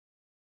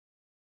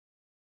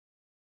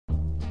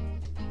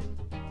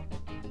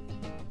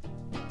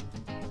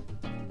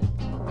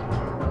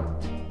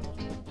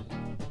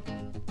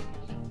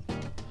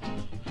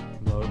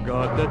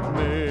God that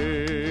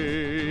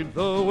made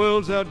the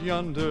worlds out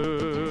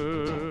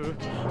yonder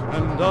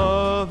and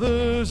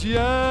others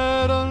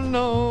yet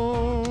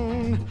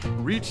unknown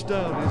reached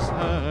out his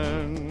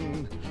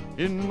hand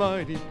in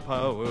mighty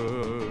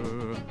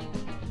power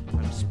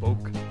and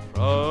spoke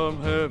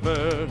from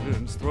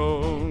heaven's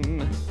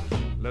throne.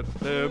 Let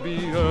there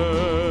be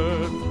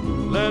earth,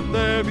 let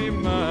there be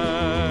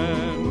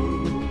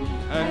man,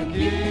 and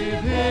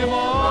give him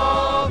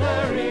all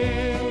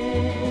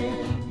therein.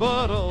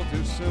 But all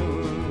too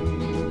soon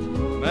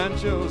man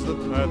chose the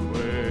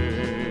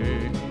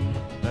pathway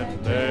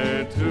that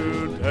led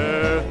to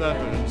death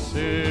and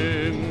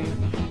sin.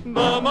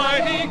 The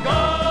mighty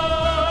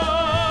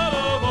God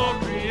of all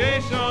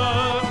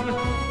creation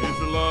is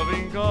the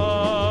loving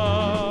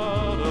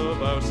God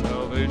of our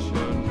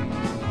salvation.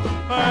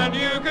 And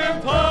you can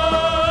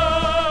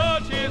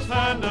touch his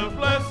hand of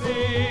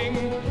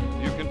blessing.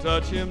 You can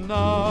touch him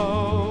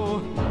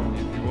now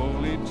if you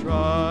only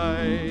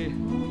try.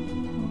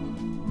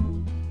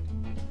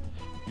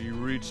 He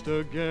reached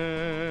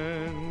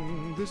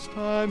again, this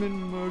time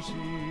in mercy,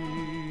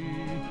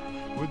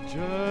 with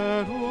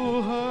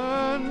gentle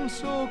hand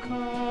so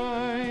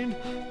kind,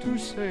 to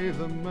save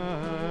the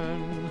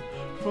man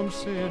from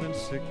sin and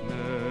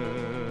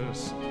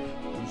sickness,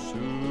 to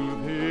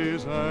soothe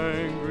his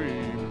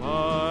angry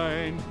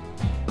mind.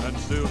 And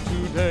still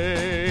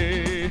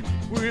today,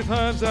 with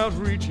hands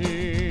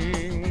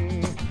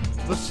outreaching,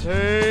 the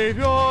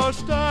Savior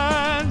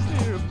stands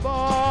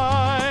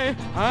nearby,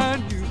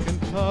 and you can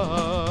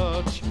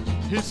touch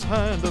his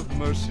hand of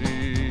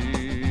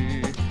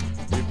mercy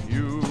if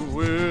you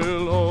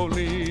will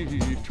only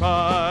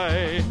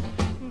try.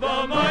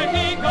 The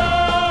mighty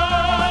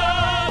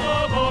God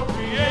of all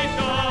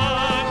creation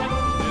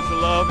is the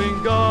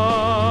loving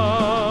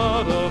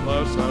God of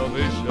our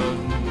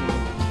salvation.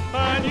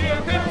 And you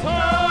can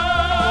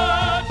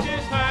touch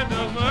his hand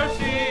of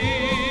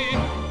mercy,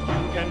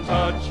 you can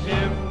touch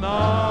him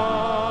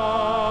now.